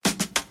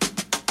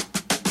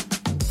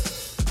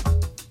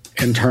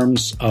In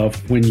terms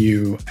of when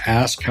you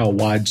ask how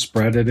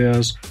widespread it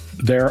is,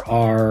 there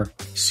are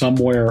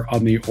somewhere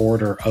on the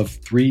order of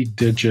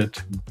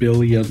 3-digit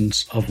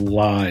billions of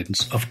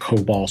lines of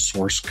COBOL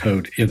source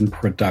code in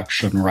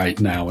production right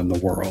now in the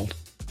world.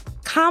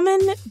 Common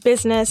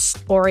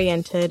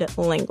Business-Oriented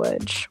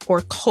Language,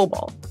 or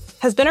COBOL,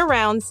 has been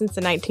around since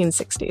the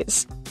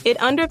 1960s. It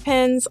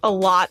underpins a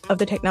lot of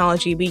the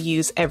technology we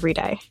use every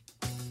day.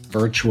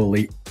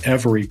 Virtually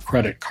every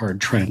credit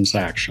card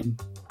transaction,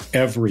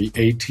 every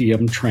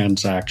ATM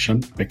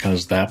transaction,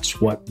 because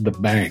that's what the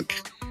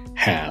bank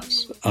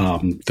has,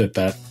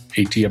 that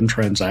ATM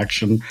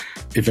transaction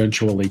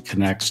eventually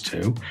connects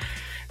to.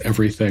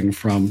 Everything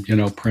from,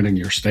 printing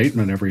your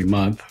statement every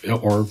month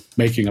or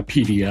making a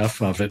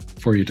PDF of it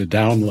for you to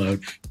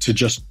download to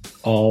just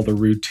all the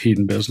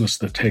routine business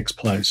that takes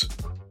place.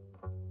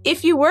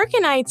 If you work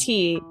in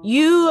IT,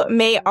 you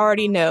may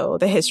already know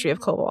the history of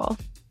COBOL,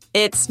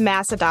 its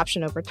mass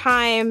adoption over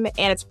time,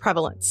 and its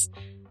prevalence.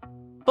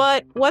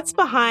 But what's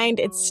behind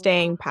its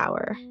staying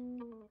power?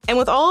 And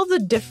with all of the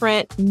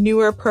different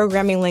newer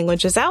programming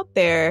languages out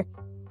there,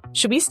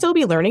 should we still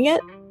be learning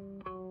it?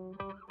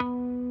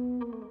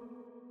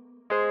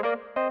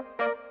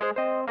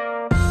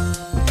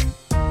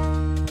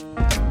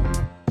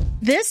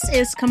 This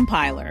is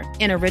Compiler,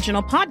 an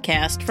original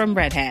podcast from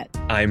Red Hat.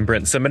 I'm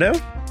Brent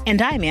Simoneau.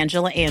 And I'm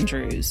Angela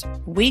Andrews.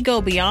 We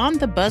go beyond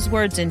the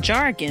buzzwords and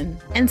jargon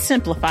and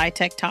simplify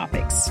tech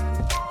topics.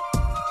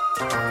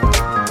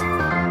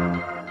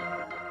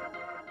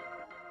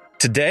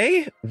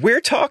 Today, we're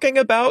talking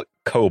about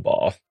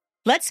COBOL.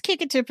 Let's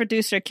kick it to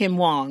producer Kim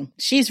Wong.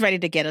 She's ready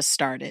to get us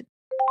started.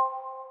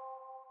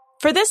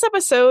 For this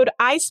episode,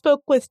 I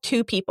spoke with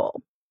two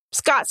people,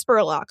 Scott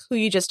Spurlock, who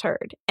you just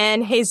heard,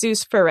 and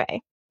Jesus Ferre.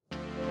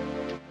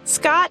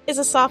 Scott is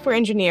a software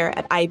engineer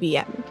at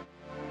IBM.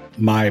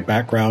 My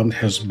background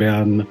has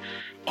been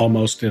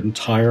almost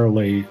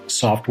entirely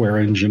software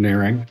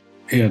engineering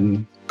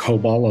in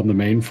COBOL on the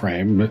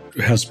mainframe.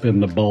 It has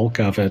been the bulk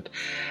of it,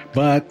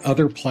 but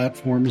other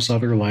platforms,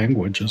 other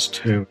languages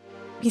too.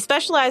 He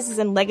specializes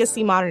in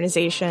legacy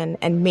modernization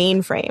and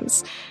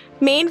mainframes.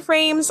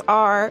 Mainframes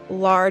are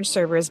large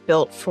servers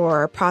built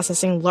for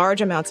processing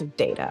large amounts of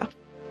data.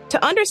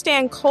 To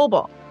understand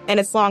COBOL and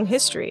its long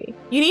history,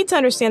 you need to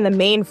understand the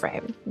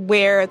mainframe,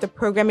 where the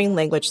programming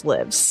language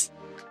lives.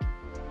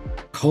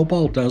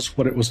 COBOL does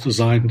what it was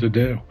designed to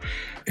do.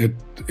 It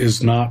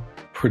is not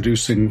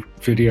producing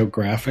video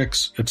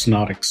graphics. It's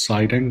not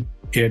exciting.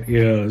 It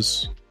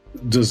is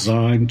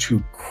designed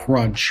to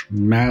crunch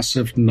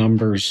massive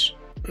numbers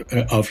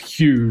of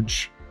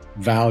huge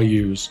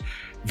values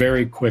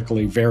very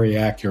quickly, very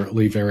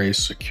accurately, very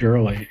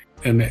securely,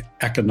 and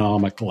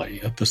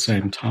economically at the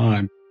same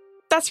time.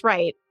 That's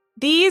right.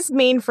 These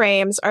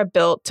mainframes are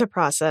built to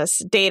process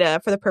data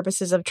for the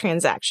purposes of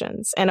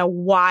transactions and a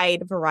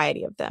wide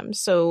variety of them.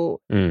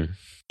 So in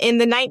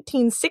the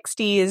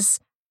 1960s,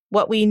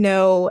 what we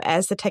know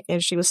as the tech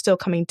industry was still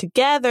coming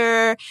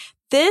together,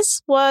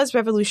 this was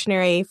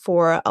revolutionary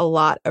for a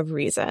lot of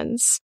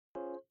reasons.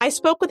 I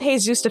spoke with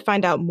Jesus to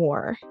find out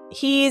more.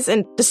 He's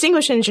a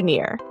distinguished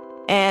engineer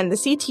and the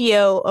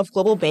CTO of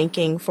global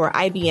banking for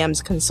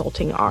IBM's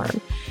consulting arm.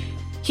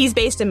 He's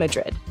based in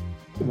Madrid.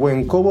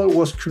 When COBOL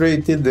was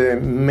created, the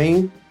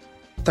main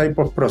type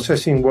of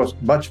processing was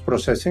batch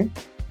processing.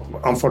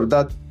 And for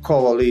that,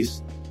 COBOL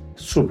is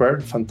super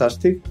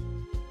fantastic.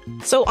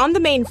 So on the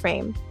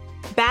mainframe,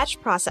 batch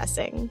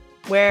processing,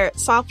 where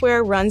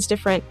software runs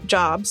different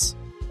jobs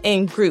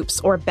in groups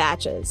or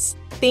batches.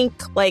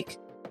 Think like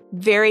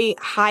very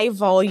high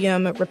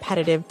volume,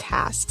 repetitive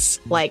tasks,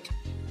 like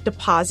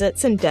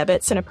deposits and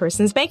debits in a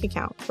person's bank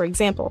account, for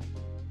example.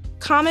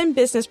 Common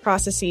business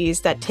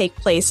processes that take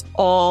place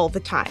all the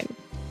time.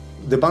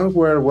 The bank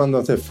were one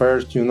of the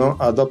first,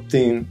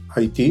 adopting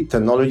IT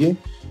technology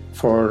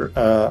for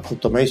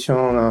automation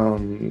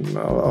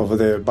of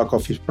the back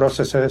office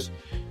processes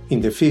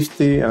in the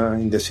 50s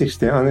and in the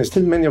 60s. And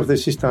still many of the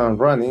systems are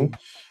running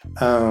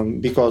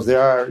because they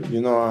are,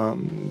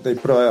 they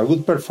provide a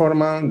good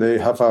performance, they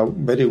have a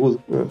very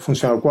good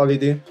functional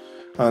quality,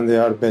 and they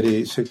are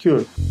very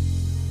secure.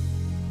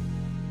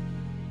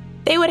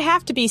 They would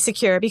have to be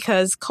secure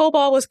because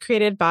COBOL was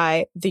created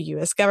by the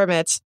U.S.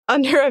 government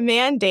under a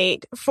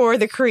mandate for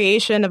the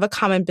creation of a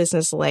common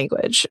business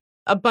language.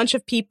 A bunch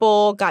of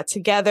people got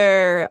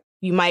together.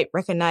 You might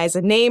recognize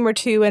a name or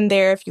two in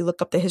there if you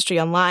look up the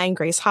history online,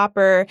 Grace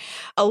Hopper.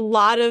 A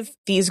lot of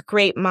these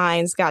great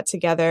minds got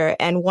together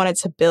and wanted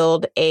to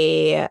build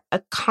a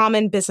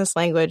common business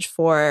language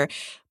for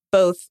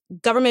both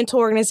governmental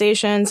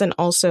organizations and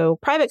also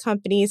private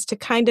companies to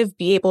kind of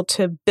be able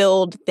to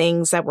build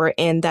things that were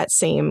in that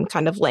same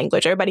kind of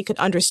language. Everybody could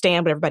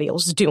understand what everybody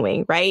else was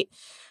doing, right?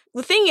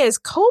 The thing is,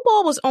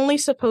 COBOL was only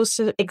supposed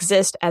to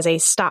exist as a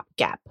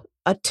stopgap,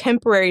 a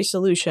temporary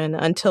solution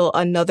until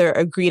another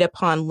agreed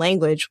upon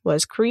language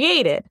was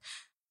created.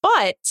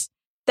 But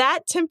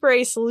That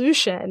temporary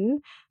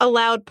solution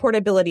allowed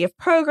portability of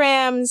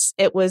programs.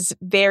 It was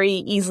very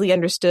easily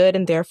understood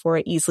and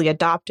therefore easily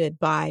adopted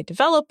by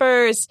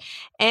developers.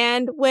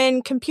 And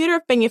when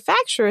computer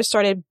manufacturers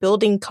started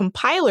building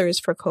compilers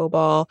for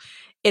COBOL,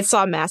 it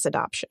saw mass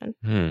adoption.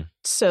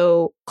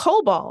 So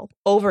COBOL,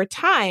 over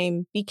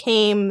time,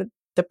 became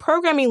the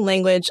programming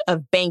language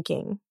of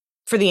banking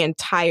for the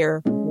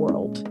entire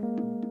world.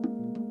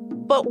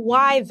 But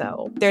why,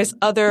 though? There's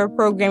other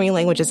programming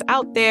languages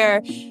out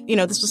there.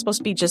 This was supposed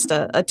to be just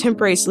a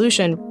temporary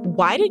solution.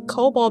 Why did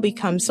COBOL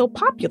become so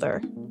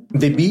popular?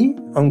 The B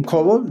on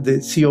COBOL, the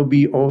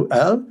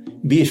COBOL,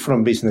 B is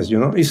from business,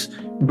 is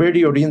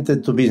very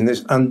oriented to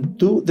business and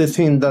do the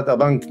thing that a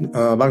bank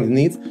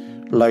needs,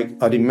 like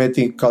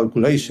arithmetic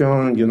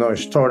calculation,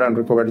 store and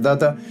recover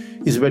data,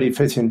 is very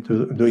efficient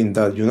to doing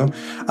that,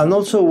 And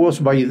also was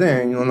by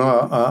then,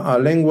 a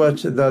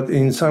language that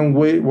in some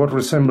way was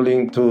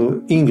resembling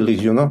to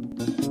English,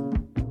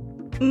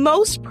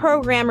 Most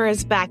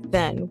programmers back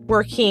then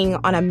working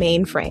on a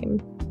mainframe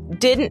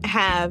didn't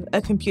have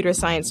a computer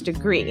science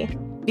degree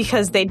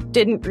because they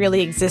didn't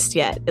really exist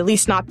yet, at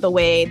least not the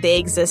way they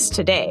exist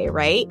today,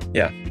 right?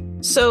 Yeah.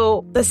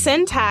 So the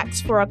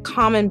syntax for a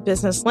common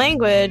business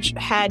language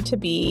had to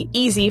be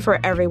easy for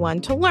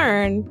everyone to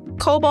learn.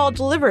 COBOL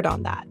delivered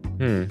on that.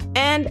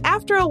 And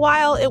after a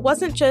while, it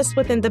wasn't just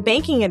within the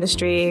banking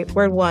industry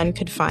where one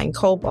could find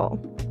COBOL.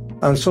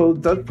 And so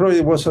that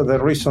probably was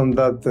the reason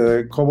that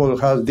COBOL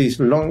has this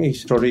long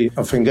history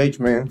of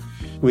engagement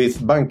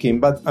with banking.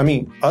 But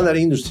other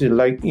industries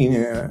like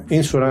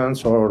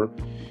insurance or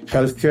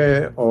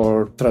healthcare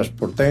or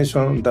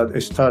transportation that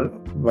start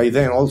by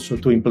then also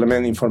to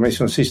implement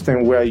information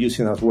system we are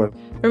using as well.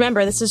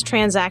 Remember, this is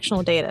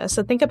transactional data.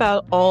 So think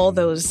about all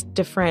those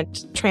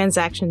different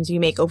transactions you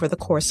make over the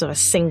course of a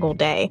single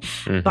day.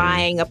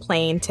 Buying a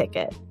plane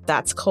ticket,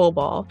 that's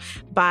COBOL.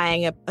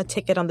 Buying a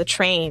ticket on the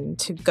train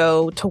to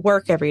go to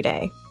work every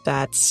day,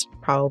 that's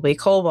probably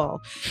COBOL.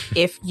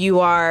 If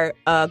you are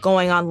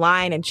going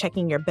online and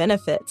checking your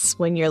benefits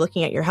when you're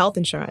looking at your health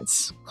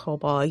insurance,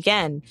 COBOL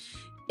again.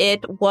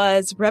 It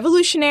was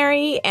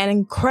revolutionary and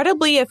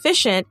incredibly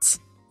efficient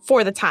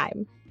for the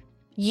time.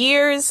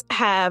 Years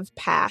have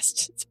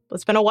passed.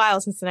 It's been a while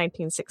since the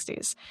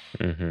 1960s.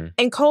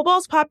 And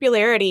COBOL's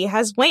popularity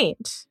has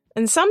waned.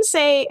 And some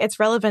say its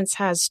relevance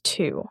has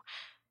too.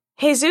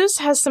 Jesus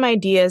has some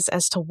ideas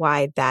as to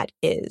why that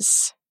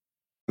is.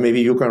 Maybe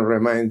you can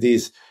remind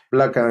this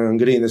black and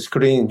green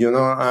screen,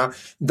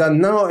 that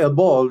now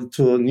evolved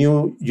to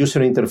new user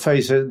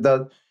interfaces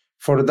that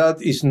for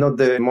that is not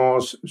the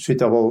most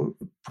suitable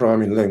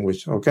programming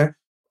language, okay?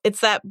 It's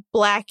that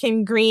black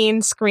and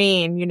green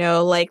screen,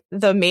 like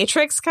the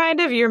Matrix kind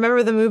of. You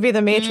remember the movie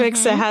The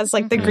Matrix? It has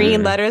like the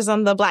green letters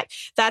on the black.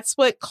 That's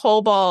what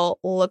COBOL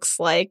looks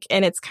like.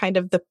 And it's kind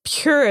of the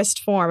purest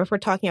form if we're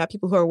talking about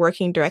people who are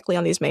working directly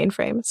on these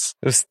mainframes.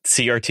 Those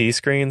CRT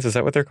screens, is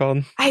that what they're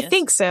called? I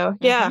think so,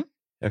 yeah.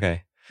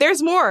 Okay.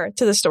 There's more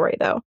to the story,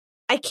 though.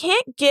 I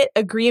can't get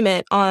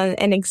agreement on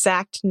an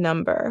exact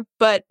number,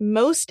 but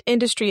most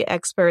industry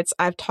experts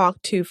I've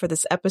talked to for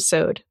this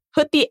episode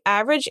put the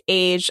average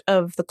age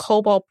of the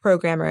COBOL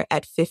programmer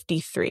at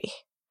 53.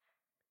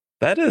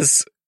 That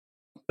is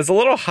a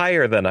little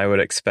higher than I would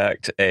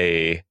expect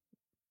a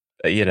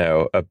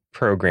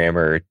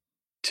programmer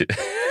to.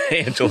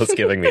 Angela's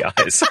giving me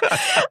eyes.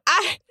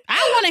 I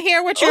want to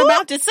hear what you're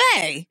about to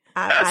say.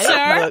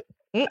 Sir?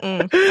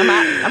 I'm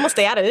going to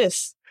stay out of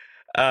this.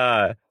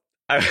 I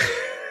was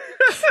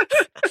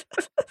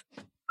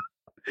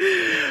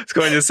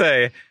going to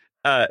say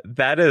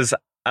that is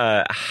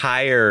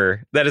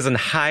higher. That is a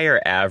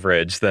higher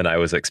average than I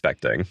was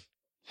expecting.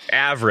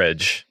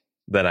 Average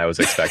than I was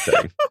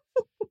expecting.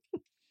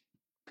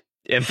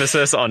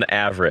 Emphasis on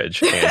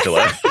average,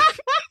 Angela.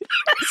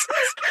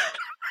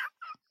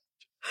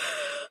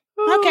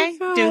 Okay,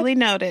 duly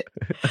noted.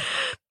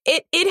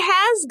 It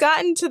has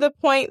gotten to the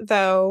point,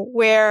 though,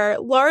 where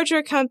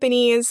larger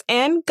companies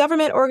and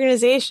government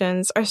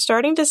organizations are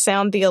starting to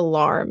sound the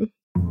alarm.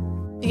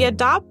 The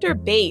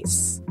adopter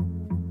base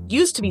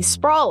used to be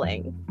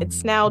sprawling.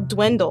 It's now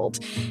dwindled.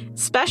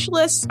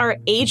 Specialists are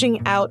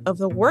aging out of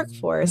the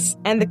workforce,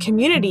 and the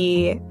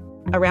community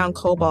around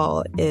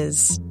COBOL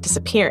is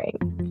disappearing.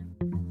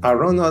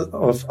 Around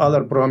of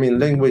other programming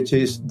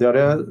languages, there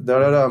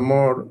are a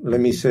more, let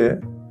me say,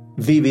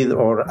 vivid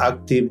or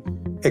active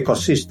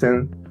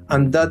ecosystem,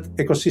 and that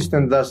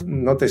ecosystem does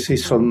not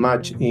exist so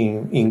much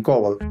in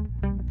COBOL.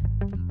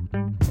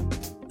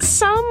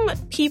 Some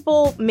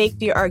people make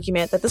the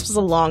argument that this was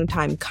a long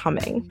time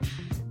coming.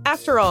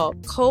 After all,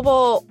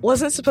 COBOL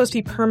wasn't supposed to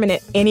be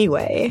permanent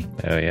anyway.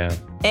 Oh, yeah.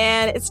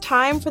 And it's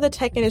time for the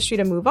tech industry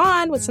to move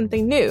on with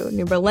something new.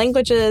 Newer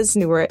languages,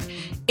 newer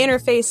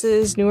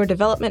interfaces, newer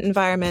development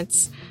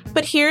environments.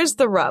 But here's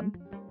the rub.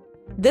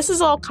 This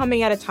is all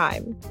coming at a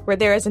time where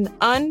there is an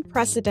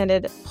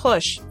unprecedented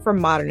push for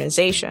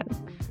modernization.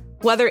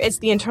 Whether it's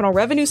the Internal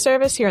Revenue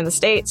Service here in the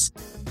States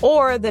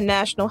or the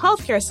National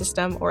Healthcare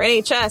System, or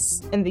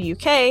NHS, in the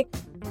UK,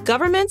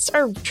 Governments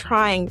are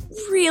trying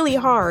really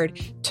hard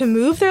to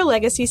move their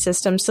legacy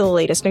systems to the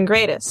latest and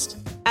greatest.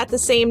 At the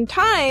same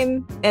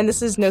time, and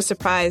this is no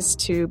surprise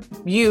to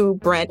you,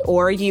 Brent,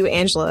 or you,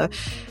 Angela,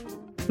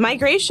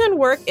 migration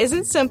work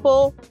isn't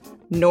simple,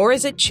 nor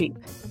is it cheap.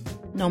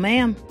 No,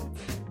 ma'am.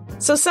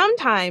 So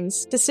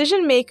sometimes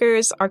decision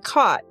makers are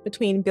caught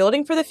between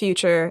building for the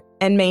future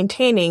and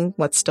maintaining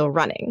what's still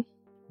running.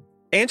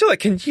 Angela,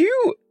 can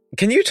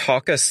you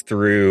talk us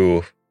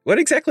through what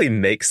exactly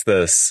makes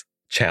this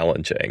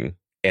challenging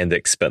and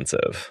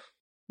expensive?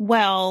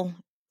 Well,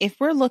 if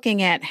we're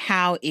looking at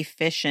how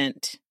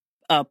efficient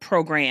a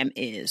program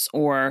is,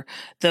 or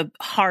the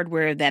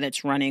hardware that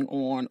it's running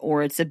on,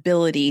 or its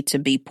ability to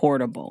be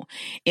portable,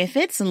 if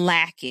it's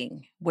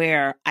lacking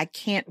where I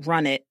can't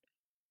run it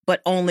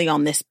but only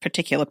on this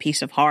particular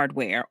piece of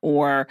hardware,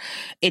 or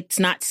it's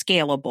not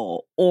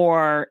scalable,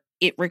 or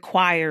it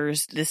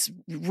requires this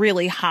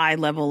really high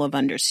level of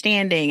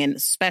understanding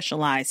and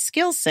specialized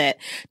skill set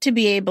to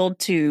be able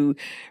to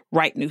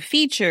write new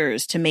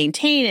features, to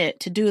maintain it,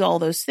 to do all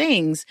those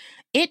things,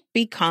 it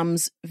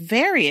becomes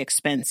very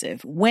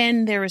expensive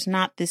when there is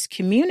not this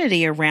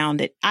community around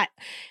it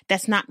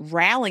that's not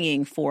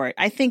rallying for it.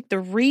 I think the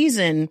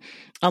reason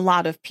a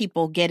lot of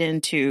people get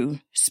into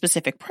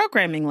specific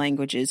programming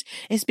languages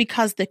is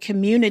because the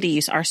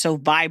communities are so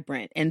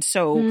vibrant and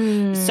so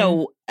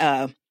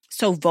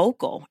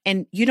vocal.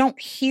 And you don't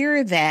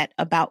hear that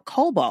about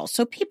COBOL.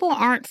 So people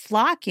aren't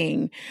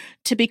flocking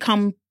to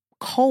become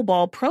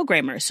COBOL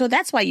programmers. So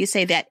that's why you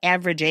say that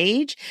average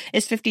age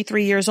is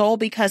 53 years old,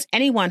 because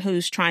anyone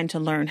who's trying to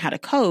learn how to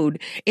code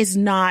is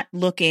not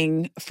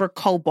looking for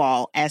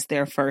COBOL as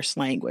their first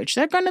language.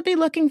 They're going to be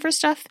looking for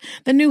stuff,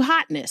 the new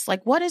hotness,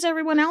 like what is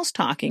everyone else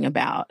talking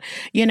about?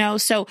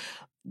 So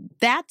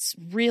that's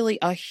really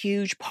a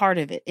huge part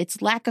of it.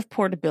 It's lack of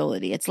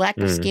portability. It's lack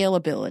of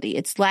scalability.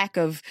 It's lack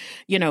of,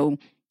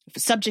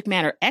 subject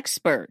matter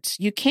experts.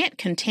 You can't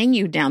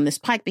continue down this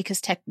pike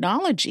because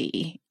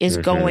technology is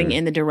going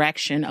in the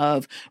direction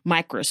of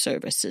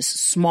microservices,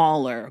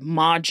 smaller,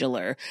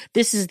 modular.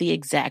 This is the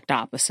exact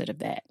opposite of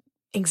that.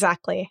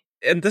 Exactly.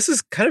 And this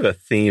is kind of a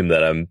theme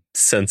that I'm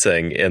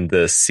sensing in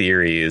this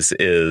series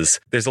is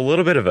there's a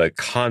little bit of a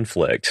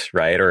conflict,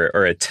 right?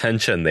 Or a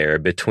tension there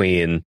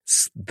between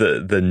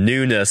the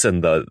newness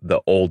and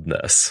the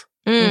oldness.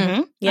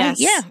 Mm-hmm. Yes.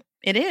 Yeah,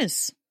 it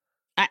is.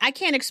 I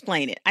can't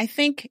explain it. I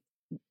think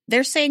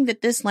they're saying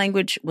that this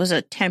language was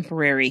a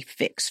temporary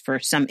fix for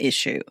some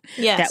issue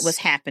that was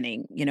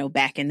happening,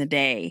 back in the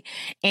day.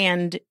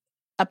 And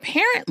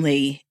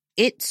apparently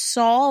it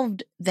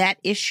solved that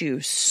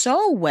issue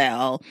so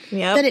well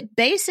that it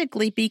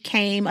basically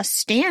became a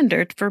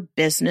standard for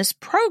business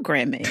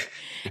programming.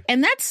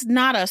 And that's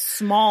not a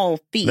small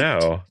feat.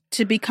 No.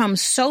 To become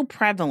so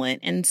prevalent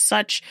and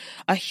such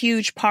a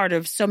huge part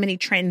of so many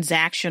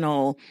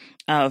transactional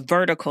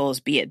verticals,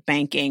 be it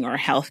banking or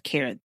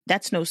healthcare.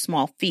 That's no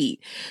small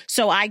feat.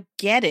 So I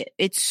get it.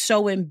 It's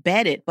so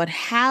embedded. But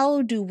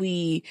how do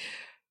we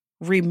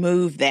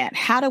remove that?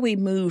 How do we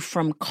move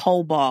from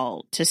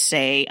COBOL to,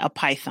 say, a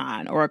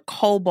Python, or a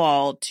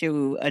COBOL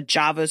to a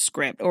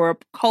JavaScript, or a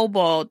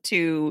COBOL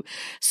to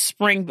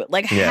Spring?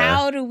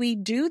 How do we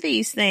do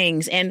these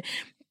things? And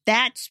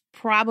that's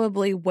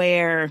probably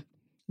where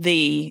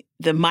the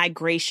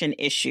migration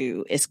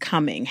issue is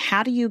coming.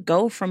 How do you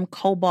go from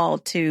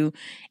COBOL to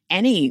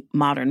any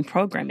modern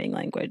programming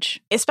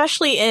language?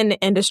 Especially in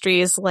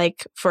industries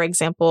like, for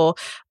example,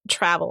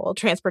 travel,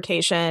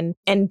 transportation,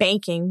 and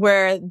banking,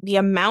 where the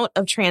amount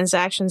of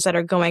transactions that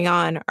are going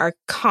on are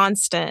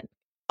constant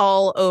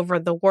all over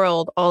the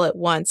world all at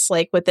once.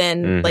 Like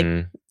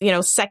within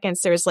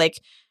seconds, there's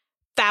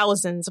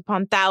thousands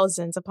upon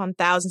thousands upon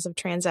thousands of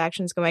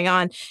transactions going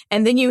on.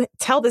 And then you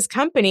tell this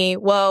company,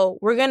 well,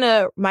 we're going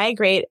to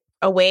migrate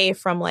away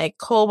from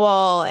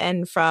COBOL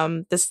and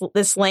from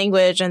this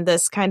language and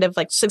this kind of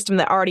system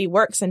that already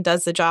works and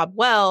does the job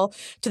well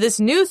to this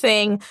new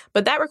thing,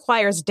 but that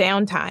requires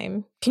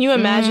downtime. Can you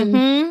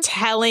imagine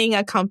telling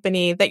a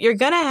company that you're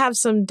going to have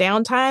some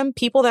downtime?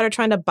 People that are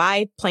trying to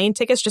buy plane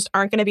tickets just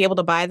aren't going to be able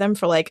to buy them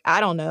for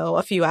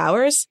a few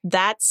hours.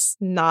 That's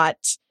not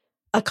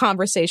a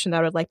conversation that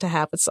I would like to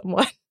have with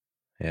someone.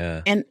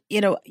 Yeah. And,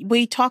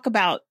 we talk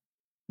about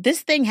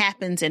this thing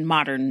happens in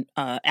modern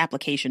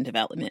application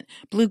development,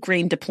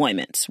 blue-green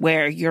deployments,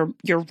 where you're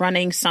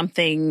running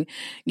something,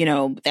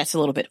 that's a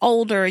little bit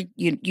older.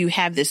 You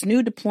have this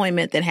new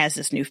deployment that has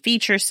this new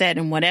feature set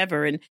and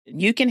whatever, and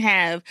you can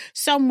have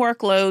some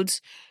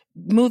workloads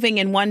moving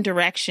in one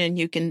direction.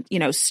 You can,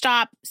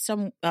 stop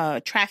some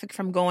traffic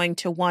from going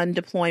to one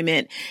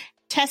deployment,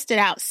 test it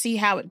out, see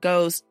how it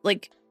goes.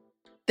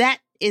 That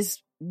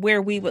is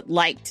where we would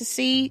like to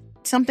see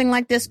something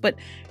like this, but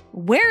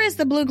where is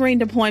the blue-green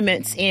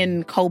deployments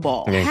in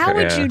COBOL? How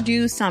would you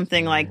do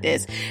something like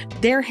this?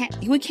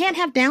 We can't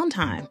have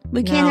downtime.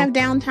 We can't have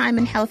downtime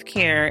in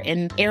healthcare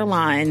and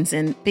airlines,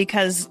 and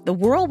because the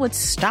world would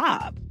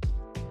stop.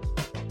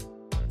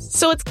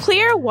 So it's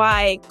clear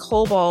why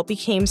COBOL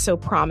became so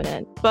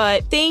prominent,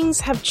 but things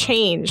have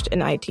changed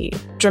in IT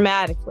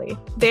dramatically.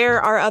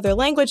 There are other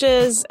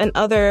languages and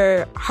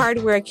other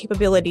hardware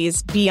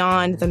capabilities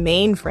beyond the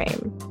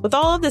mainframe. With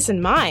all of this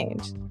in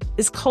mind,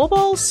 is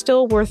COBOL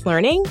still worth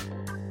learning?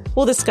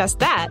 We'll discuss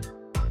that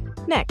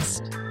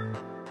next.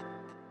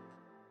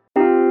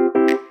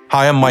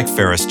 Hi, I'm Mike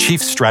Ferris,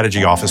 Chief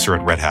Strategy Officer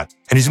at Red Hat.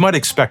 And as you might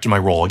expect in my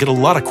role, I get a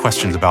lot of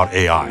questions about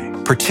AI,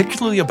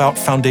 particularly about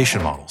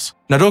foundation models.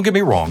 Now, don't get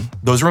me wrong,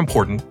 those are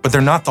important, but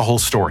they're not the whole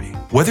story.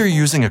 Whether you're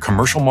using a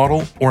commercial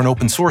model or an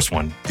open source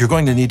one, you're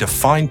going to need to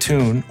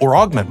fine-tune or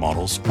augment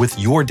models with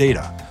your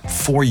data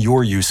for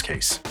your use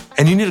case.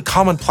 And you need a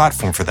common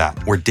platform for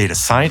that, where data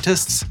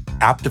scientists,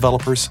 app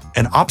developers,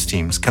 and ops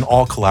teams can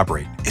all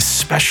collaborate,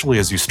 especially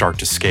as you start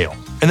to scale.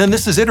 And then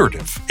this is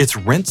iterative. It's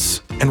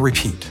rinse and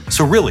repeat.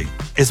 So really,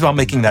 it's about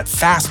making that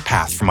fast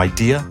path from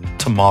idea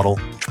to model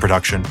to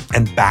production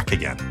and back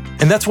again.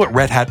 And that's what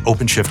Red Hat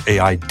OpenShift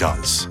AI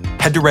does.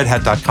 Head to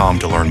redhat.com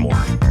to learn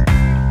more.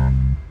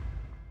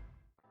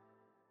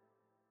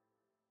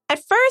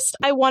 At first,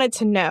 I wanted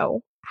to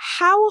know,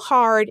 how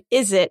hard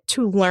is it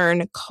to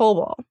learn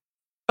COBOL?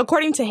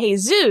 According to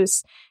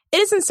Jesus, it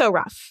isn't so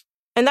rough.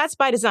 And that's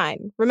by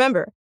design.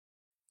 Remember,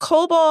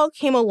 COBOL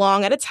came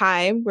along at a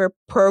time where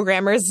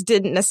programmers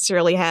didn't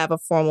necessarily have a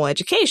formal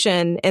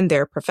education in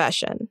their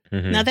profession.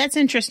 Mm-hmm. Now, that's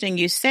interesting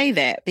you say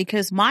that,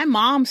 because my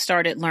mom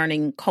started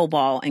learning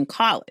COBOL in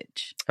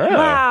college. Oh.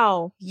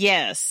 Wow.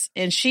 Yes.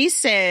 And she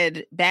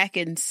said back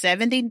in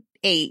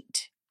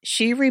 78,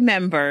 she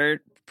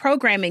remembered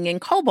programming in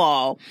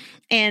COBOL.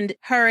 And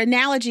her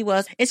analogy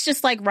was, it's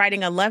just like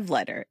writing a love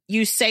letter.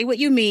 You say what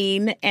you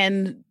mean,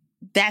 and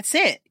that's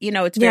it. You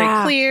know, it's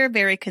very clear,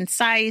 very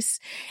concise.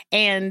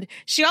 And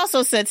she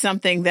also said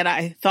something that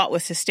I thought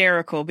was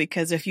hysterical,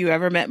 because if you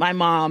ever met my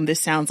mom, this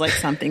sounds like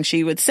something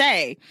she would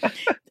say.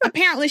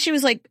 Apparently, she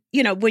was like,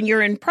 you know, when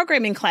you're in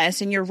programming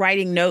class and you're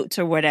writing notes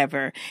or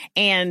whatever,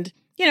 and,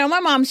 you know, my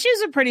mom, she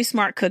was a pretty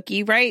smart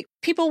cookie, right?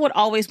 People would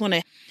always want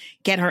to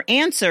get her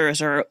answers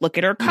or look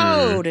at her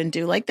code and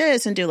do like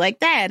this and do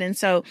like that. And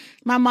so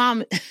my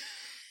mom,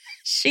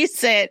 she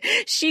said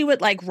she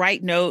would like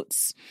write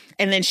notes,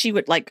 and then she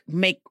would like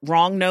make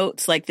wrong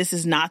notes, like this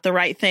is not the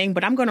right thing,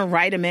 but I'm going to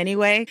write them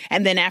anyway.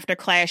 And then after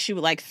class, she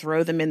would like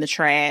throw them in the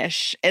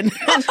trash, and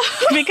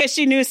because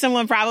she knew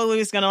someone probably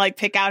was going to like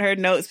pick out her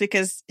notes,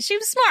 because she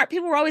was smart.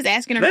 People were always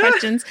asking her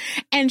questions,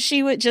 and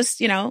she would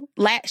just, you know,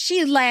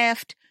 she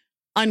laughed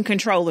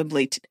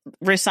uncontrollably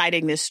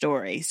reciting this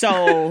story.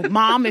 So,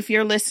 Mom, if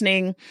you're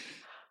listening,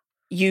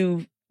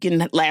 you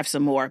can laugh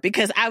some more,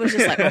 because I was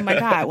just like, oh my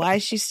God, why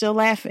is she still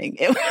laughing?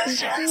 It was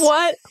just,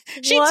 what?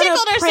 She what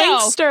tickled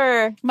herself.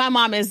 Prankster. My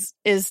mom is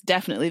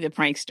definitely the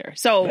prankster.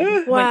 So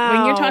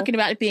when you're talking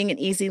about it being an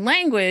easy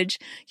language,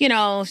 you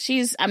know,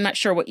 I'm not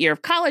sure what year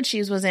of college she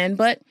was in,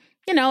 but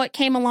you know, it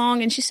came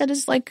along and she said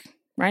it's like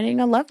writing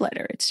a love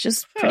letter. It's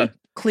just pretty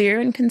clear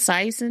and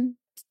concise and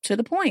to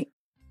the point.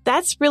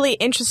 That's really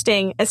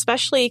interesting,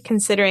 especially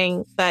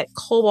considering that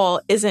COBOL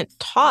isn't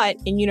taught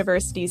in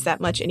universities that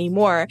much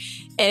anymore.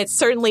 And it's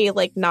certainly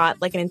like not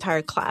like an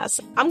entire class.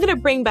 I'm going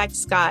to bring back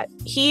Scott.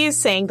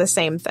 He's saying the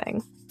same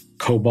thing.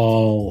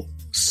 COBOL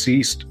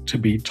ceased to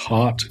be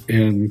taught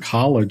in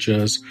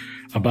colleges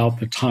about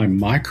the time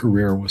my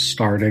career was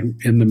starting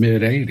in the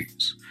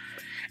mid-'80s.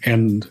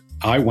 And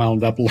I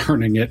wound up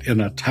learning it in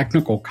a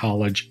technical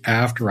college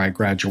after I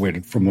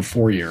graduated from a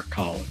 4-year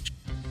college.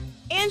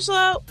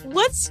 Angela,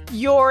 what's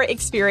your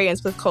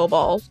experience with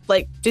COBOL?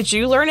 Like, did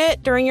you learn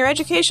it during your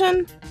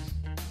education?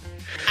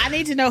 I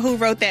need to know who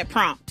wrote that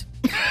prompt.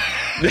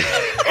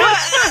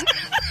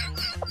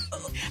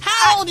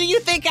 How old do you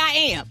think I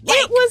am? Like,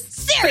 it was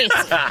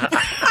seriously.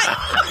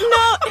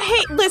 No,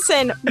 hey,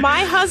 listen,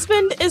 my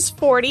husband is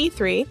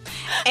 43,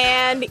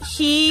 and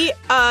he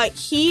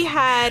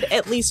had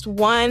at least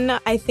one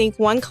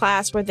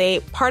class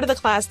where part of the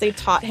class they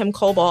taught him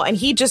COBOL, and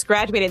he just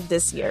graduated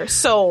this year.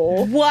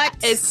 So what?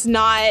 It's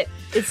not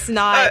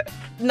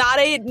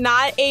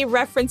a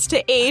reference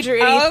to age or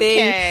anything.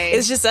 Okay.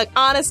 It's just an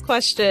honest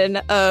question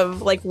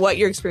of like what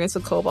your experience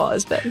with COBOL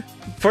has been.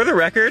 For the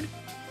record,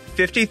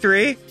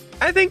 53,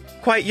 I think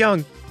quite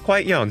young.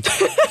 Quite young.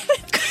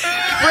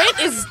 Britt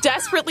is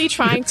desperately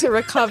trying to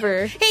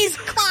recover. He's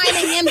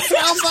climbing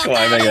himself up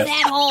out of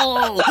that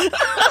hole.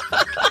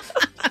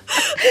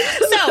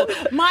 So,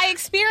 my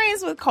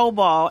experience with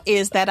COBOL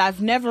is that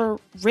I've never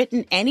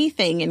written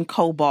anything in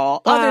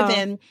COBOL other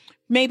than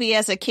maybe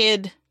as a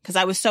kid, because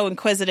I was so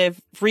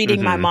inquisitive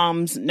reading my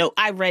mom's note.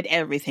 I read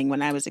everything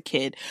when I was a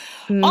kid.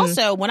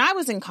 Also, when I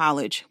was in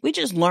college, we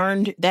just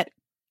learned that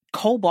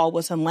COBOL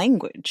was a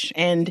language.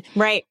 And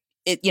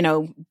it, you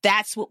know,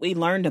 that's what we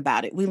learned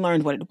about it. We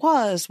learned what it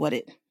was, what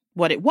it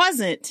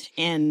wasn't,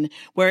 and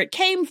where it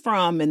came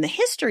from and the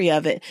history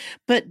of it,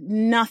 but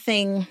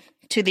nothing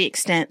to the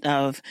extent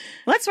of,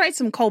 let's write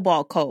some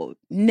COBOL code.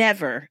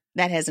 Never.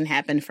 That hasn't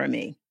happened for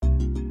me.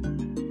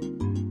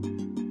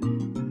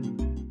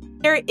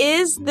 There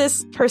is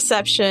this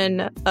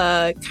perception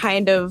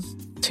kind of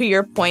to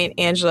your point,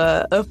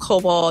 Angela, of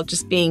COBOL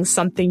just being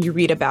something you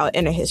read about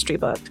in a history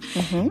book.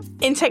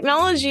 In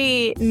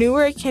technology,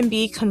 newer can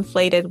be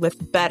conflated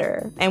with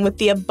better. And with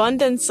the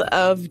abundance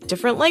of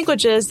different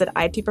languages that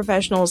IT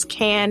professionals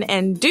can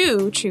and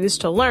do choose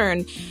to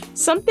learn,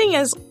 something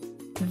as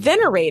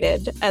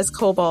venerated as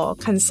COBOL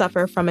can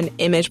suffer from an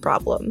image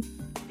problem.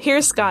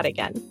 Here's Scott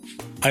again.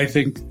 I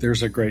think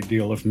there's a great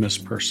deal of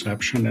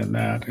misperception in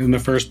that. In the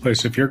first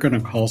place, if you're going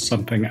to call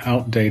something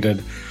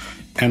outdated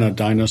and a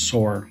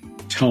dinosaur,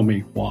 tell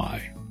me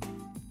why.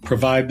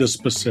 Provide the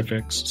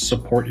specifics,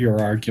 support your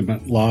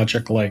argument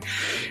logically.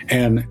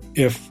 And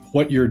if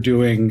what you're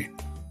doing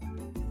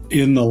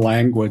in the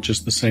language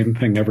is the same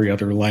thing every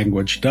other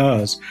language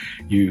does,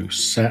 you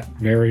set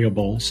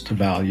variables to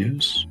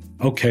values.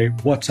 Okay,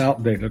 what's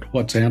outdated?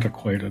 What's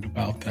antiquated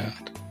about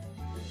that?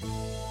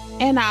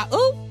 And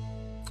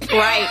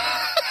Right.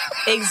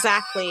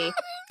 Exactly.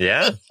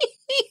 Yeah.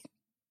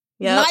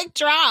 Yep. Mic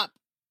drop.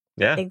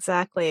 Yeah.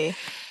 Exactly.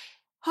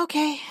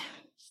 Okay.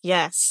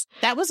 Yes.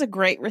 That was a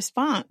great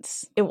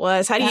response. It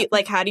was. How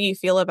do you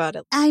feel about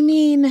it? I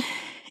mean,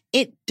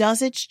 it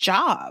does its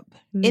job.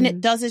 And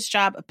it does its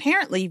job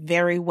apparently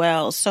very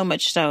well, so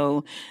much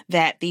so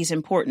that these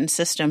important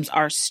systems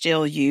are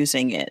still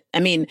using it. I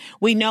mean,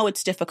 we know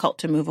it's difficult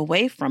to move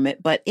away from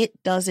it, but it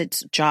does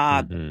its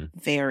job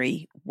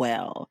very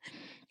well.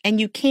 And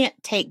you can't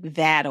take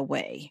that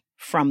away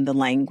from the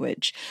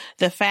language.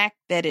 The fact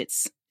that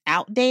it's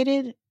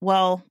outdated,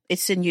 well,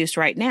 it's in use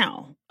right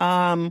now.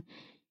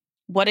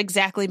 What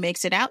exactly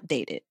makes it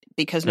outdated?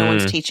 Because no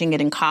one's teaching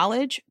it in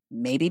college?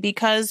 Maybe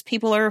because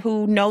people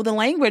who know the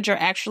language are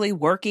actually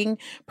working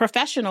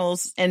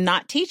professionals and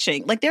not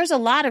teaching. Like, there's a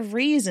lot of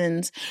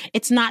reasons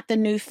it's not the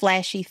new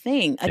flashy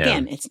thing.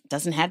 Again, it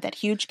doesn't have that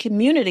huge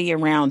community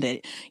around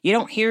it. You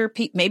don't hear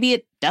people. Maybe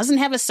it doesn't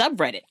have a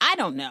subreddit. I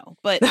don't know.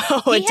 But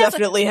it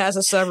definitely has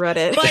a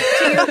subreddit. But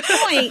to your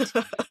point,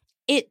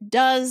 it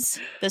does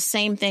the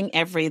same thing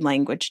every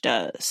language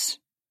does.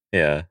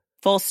 Yeah.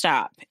 Full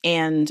stop.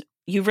 And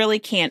you really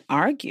can't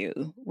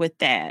argue with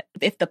that.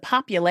 If the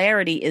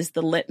popularity is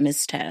the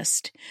litmus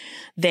test,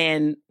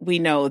 then we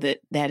know that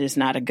that is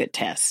not a good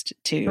test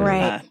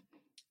to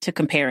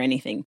compare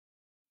anything.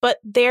 But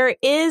there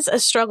is a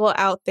struggle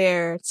out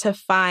there to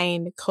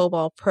find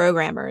COBOL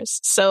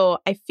programmers. So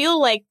I feel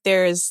like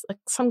there's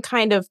some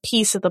kind of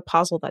piece of the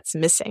puzzle that's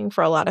missing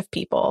for a lot of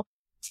people.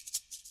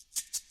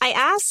 I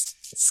asked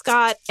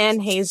Scott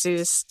and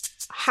Jesus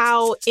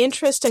how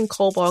interest in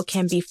COBOL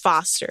can be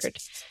fostered.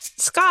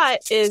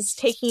 Scott is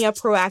taking a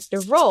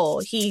proactive role.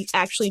 He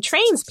actually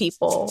trains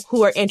people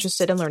who are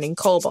interested in learning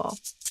COBOL.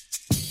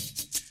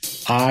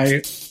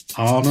 I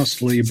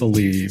honestly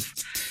believe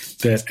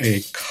that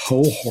a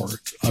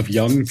cohort of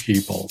younger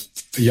people,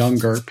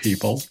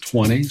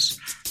 20s,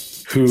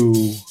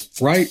 who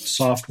write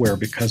software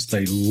because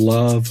they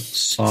love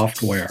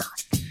software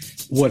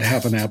would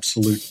have an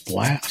absolute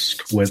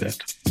blast with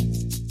it.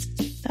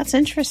 That's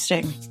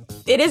interesting.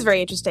 It is very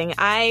interesting.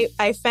 I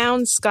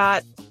found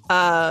Scott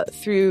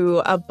through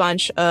a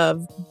bunch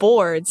of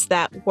boards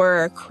that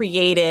were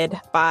created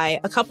by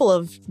a couple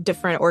of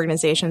different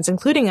organizations,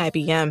 including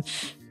IBM,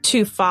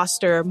 to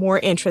foster more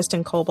interest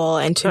in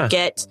COBOL and to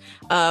get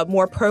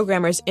more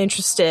programmers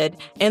interested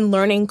in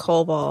learning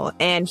COBOL.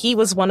 And he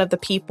was one of the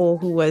people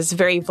who was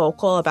very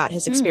vocal about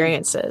his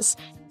experiences.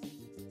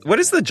 What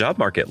is the job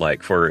market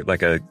like for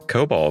like a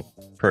COBOL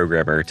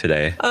programmer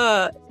today?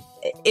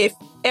 If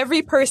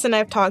every person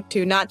I've talked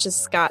to, not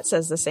just Scott,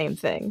 says the same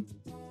thing.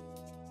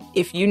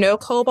 If you know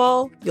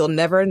COBOL, you'll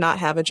never not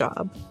have a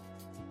job.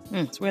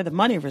 It's where the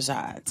money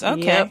resides.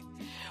 Okay. Yep.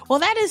 Well,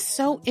 that is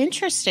so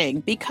interesting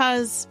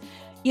because,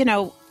 you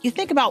know, you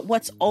think about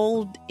what's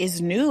old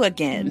is new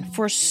again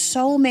for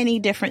so many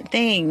different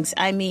things.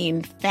 I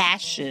mean,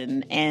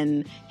 fashion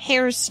and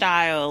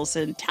hairstyles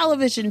and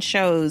television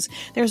shows.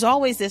 There's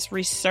always this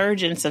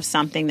resurgence of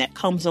something that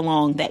comes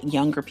along that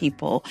younger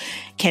people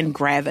can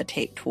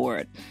gravitate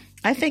toward.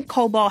 I think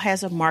COBOL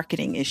has a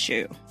marketing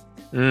issue.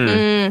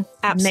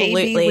 Absolutely.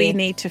 Maybe we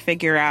need to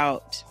figure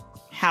out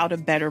how to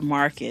better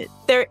market.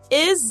 There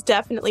is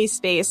definitely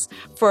space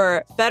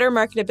for better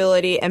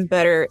marketability and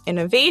better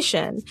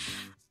innovation.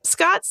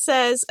 Scott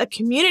says a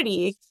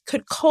community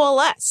could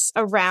coalesce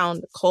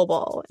around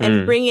COBOL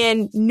and bring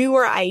in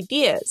newer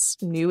ideas,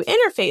 new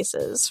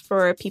interfaces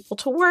for people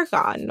to work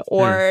on,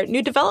 or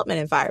new development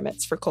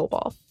environments for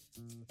COBOL.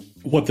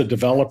 What the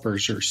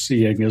developers are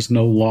seeing is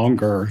no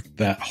longer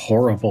that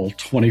horrible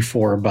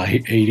 24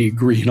 by 80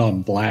 green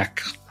on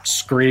black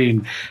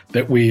screen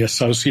that we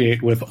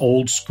associate with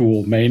old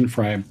school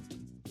mainframe.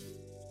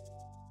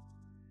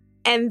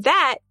 And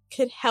that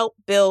could help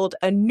build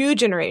a new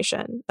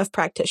generation of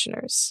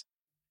practitioners.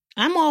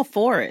 I'm all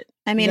for it.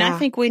 I mean, I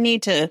think we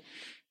need to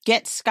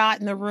get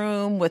Scott in the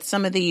room with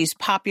some of these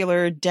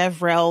popular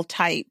DevRel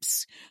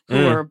types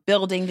who are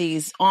building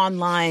these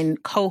online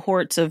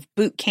cohorts of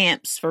boot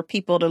camps for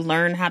people to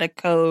learn how to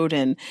code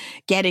and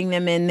getting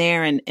them in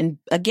there and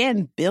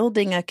again,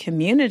 building a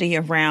community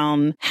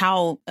around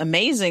how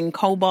amazing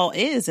COBOL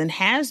is and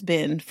has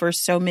been for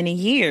so many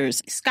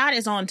years. Scott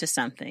is on to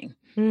something.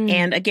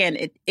 And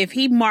again, if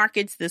he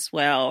markets this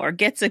well or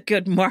gets a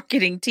good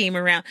marketing team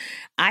around,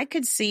 I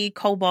could see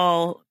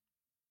COBOL,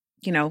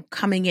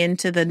 coming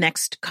into the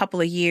next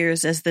couple of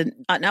years as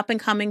an up and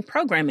coming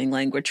programming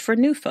language for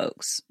new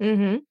folks.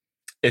 Mm-hmm.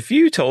 If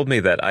you told me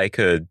that I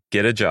could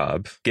get a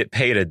job, get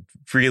paid a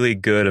really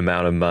good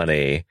amount of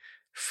money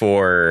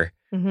for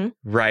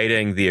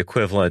writing the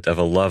equivalent of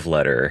a love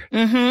letter,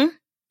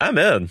 I'm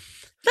in.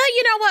 But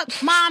you know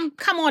what, Mom,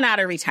 come on out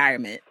of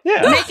retirement.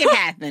 Yeah. Make it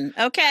happen,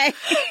 okay?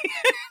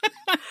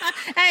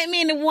 I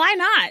mean, why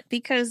not?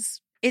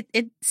 Because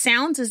it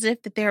sounds as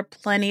if that there are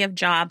plenty of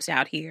jobs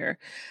out here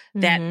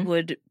that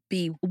would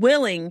be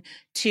willing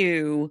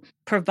to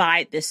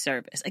provide this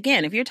service.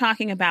 Again, if you're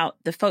talking about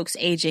the folks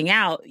aging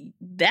out,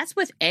 that's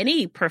with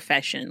any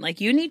profession.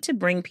 Like, you need to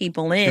bring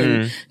people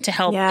in to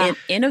help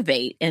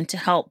innovate and to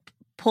help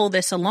pull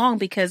this along,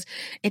 because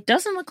it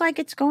doesn't look like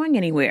it's going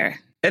anywhere.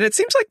 And it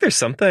seems like there's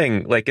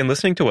something, like, in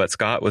listening to what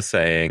Scott was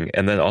saying,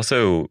 and then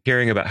also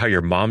hearing about how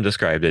your mom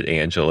described it,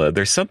 Angela,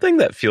 there's something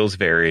that feels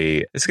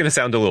very, it's going to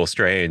sound a little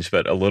strange,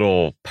 but a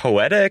little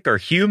poetic or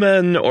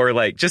human, or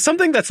like just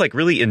something that's like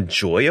really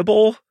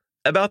enjoyable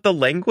about the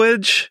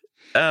language,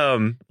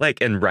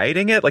 like in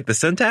writing it, like the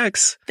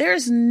syntax.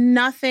 There's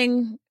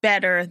nothing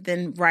better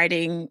than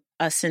writing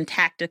a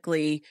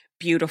syntactically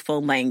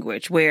beautiful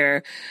language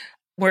where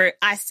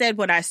I said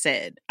what I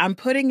said. I'm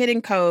putting it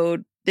in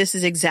code. This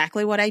is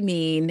exactly what I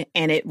mean,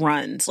 and it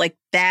runs like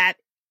that.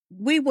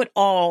 We would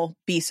all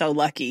be so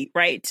lucky,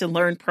 right, to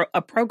learn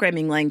a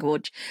programming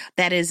language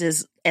that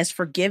is as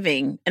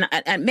forgiving,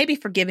 and maybe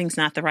forgiving's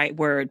not the right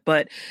word,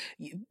 but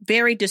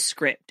very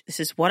descriptive.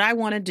 This is what I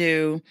want to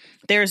do.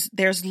 There's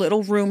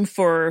little room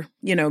for,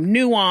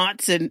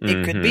 nuance, and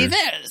it could be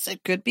this,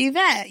 it could be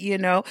that.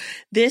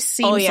 This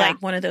seems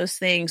like one of those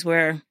things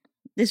where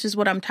this is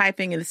what I'm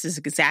typing, and this is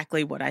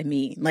exactly what I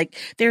mean. Like,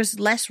 there's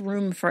less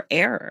room for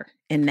error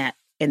in that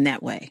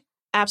way.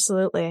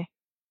 Absolutely.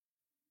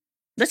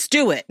 Let's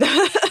do it.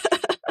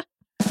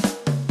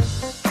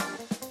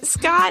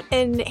 Scott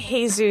and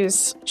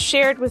Jesus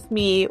shared with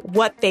me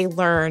what they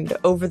learned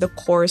over the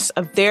course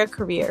of their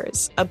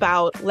careers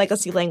about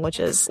legacy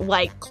languages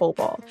like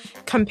COBOL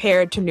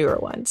compared to newer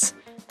ones.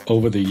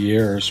 Over the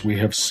years, we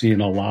have seen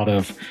a lot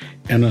of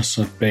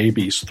innocent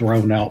babies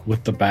thrown out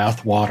with the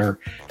bathwater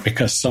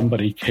because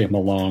somebody came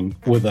along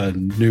with a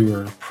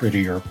newer,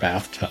 prettier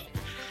bathtub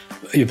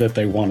that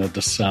they wanted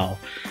to sell.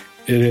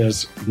 It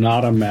is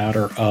not a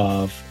matter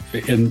of,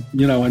 and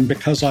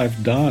because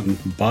I've done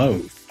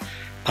both,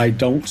 I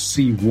don't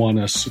see one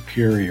as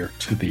superior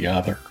to the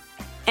other.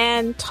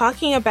 And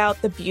talking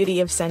about the beauty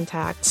of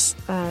syntax,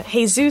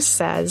 Jesus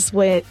says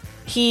what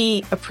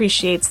he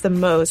appreciates the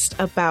most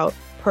about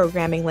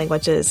programming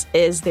languages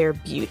is their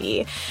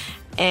beauty.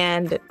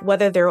 And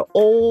whether they're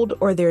old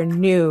or they're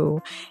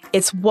new,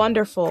 it's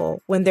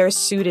wonderful when they're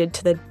suited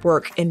to the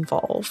work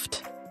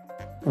involved.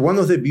 One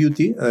of the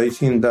beauty, I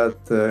think that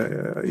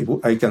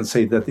I can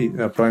say that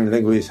programming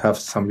languages have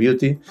some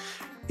beauty,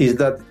 is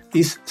that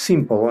it's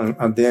simple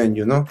at the end,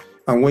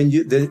 And when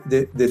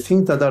the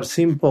things that are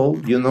simple,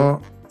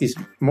 is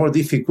more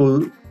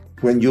difficult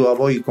when you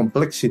avoid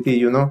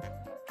complexity,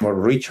 more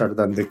richer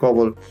than the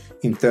COBOL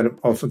in terms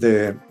of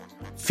the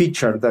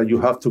feature that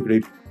you have to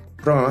create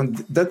program.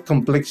 That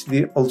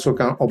complexity also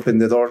can open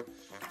the door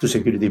to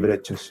security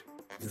breaches.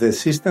 The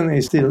system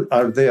is still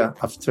are there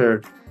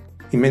after,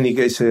 in many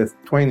cases,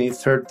 20,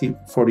 30,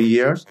 40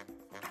 years,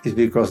 is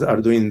because they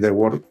are doing their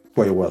work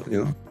quite well,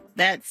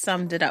 That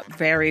summed it up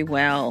very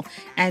well.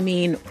 I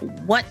mean,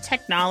 what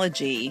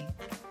technology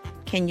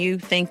can you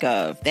think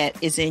of that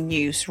is in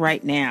use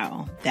right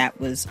now that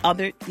was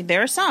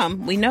there are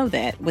some, we know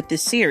that with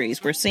this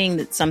series, we're seeing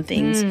that some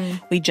things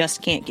we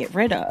just can't get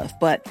rid of,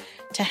 but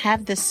to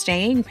have the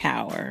staying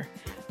power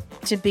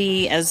to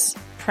be as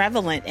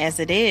prevalent as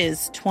it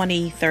is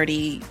 20,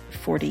 30,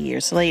 40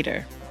 years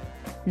later,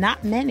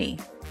 not many.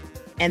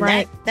 And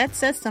that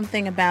says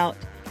something about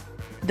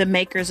the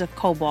makers of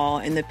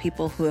COBOL and the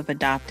people who have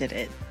adopted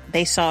it.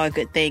 They saw a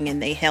good thing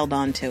and they held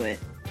on to it.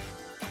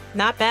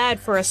 Not bad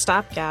for a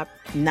stopgap.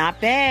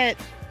 Not bad.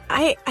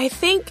 I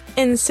think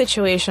in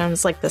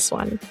situations like this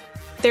one,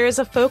 there is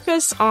a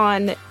focus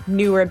on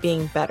newer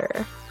being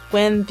better,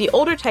 when the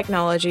older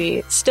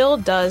technology still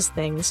does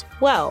things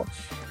well.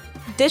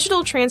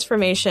 Digital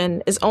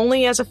transformation is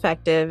only as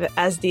effective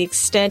as the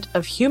extent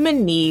of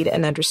human need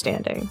and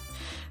understanding.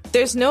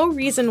 There's no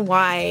reason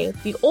why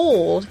the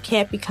old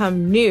can't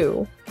become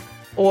new,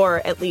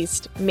 or at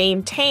least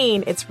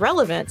maintain its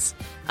relevance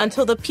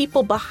until the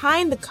people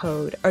behind the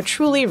code are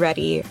truly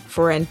ready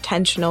for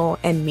intentional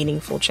and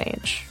meaningful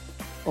change.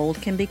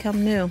 Old can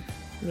become new.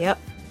 Yep.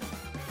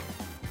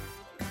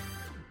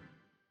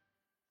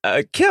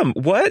 Kim,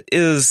 what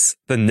is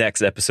the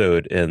next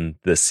episode in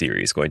this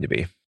series going to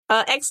be?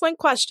 Excellent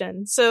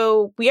question.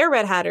 So we are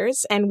Red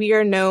Hatters, and we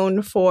are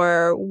known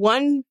for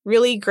one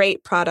really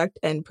great product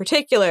in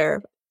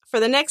particular. For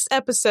the next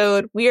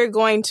episode, we are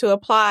going to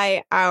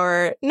apply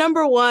our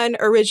number one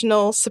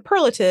original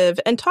superlative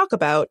and talk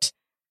about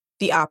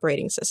the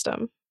operating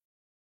system.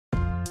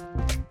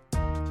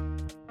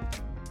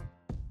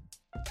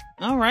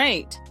 All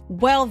right.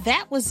 Well,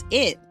 that was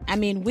it. I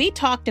mean, we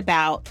talked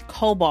about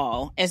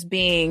COBOL as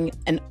being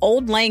an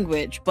old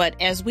language, but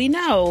as we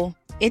know,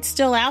 it's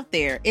still out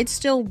there. It's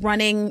still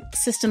running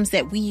systems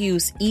that we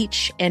use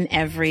each and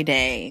every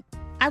day.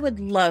 I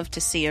would love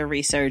to see a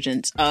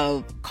resurgence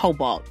of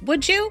COBOL.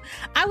 Would you?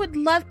 I would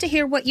love to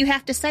hear what you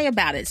have to say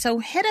about it. So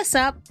hit us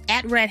up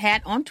at Red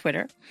Hat on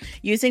Twitter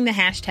using the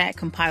hashtag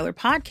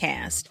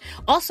 #CompilerPodcast.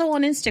 Also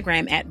on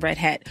Instagram at Red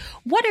Hat.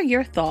 What are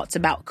your thoughts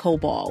about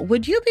COBOL?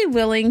 Would you be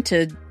willing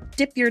to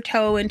dip your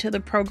toe into the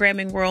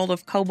programming world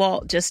of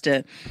COBOL just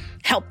to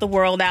help the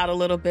world out a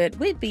little bit?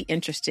 We'd be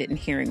interested in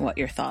hearing what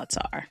your thoughts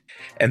are.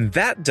 And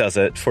that does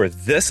it for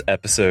this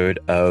episode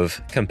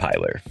of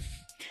Compiler.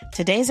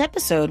 Today's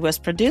episode was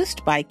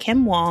produced by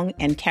Kim Wong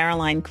and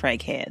Caroline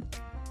Craighead.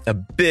 A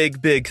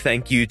big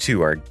thank you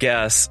to our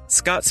guests,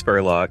 Scott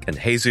Spurlock and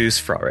Jesus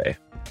Frare.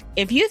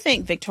 If you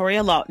think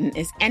Victoria Lawton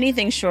is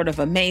anything short of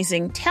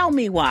amazing, tell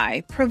me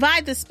why.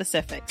 Provide the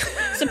specifics.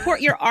 Support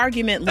your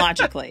argument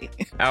logically.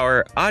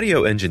 Our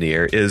audio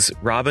engineer is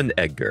Robin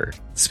Edgar.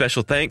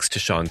 Special thanks to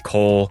Sean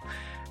Cole.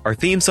 Our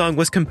theme song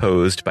was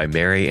composed by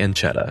Mary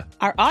Anchetta.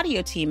 Our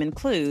audio team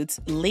includes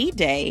Lee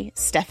Day,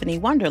 Stephanie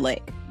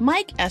Wonderlick,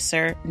 Mike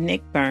Esser,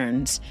 Nick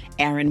Burns,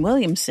 Aaron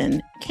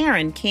Williamson,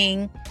 Karen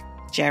King,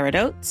 Jared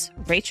Oates,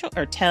 Rachel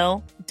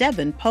Ertel,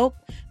 Devin Pope,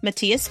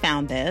 Matthias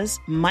Foundes,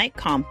 Mike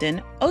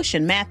Compton,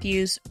 Ocean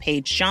Matthews,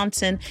 Paige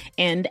Johnson,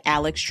 and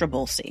Alex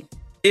Strabulsi.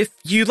 If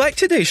you like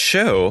today's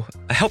show,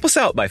 help us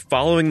out by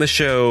following the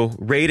show,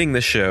 rating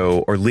the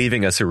show, or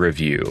leaving us a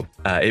review.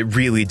 It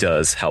really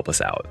does help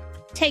us out.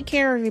 Take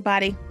care,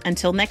 everybody.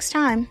 Until next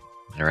time.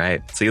 All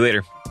right. See you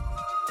later.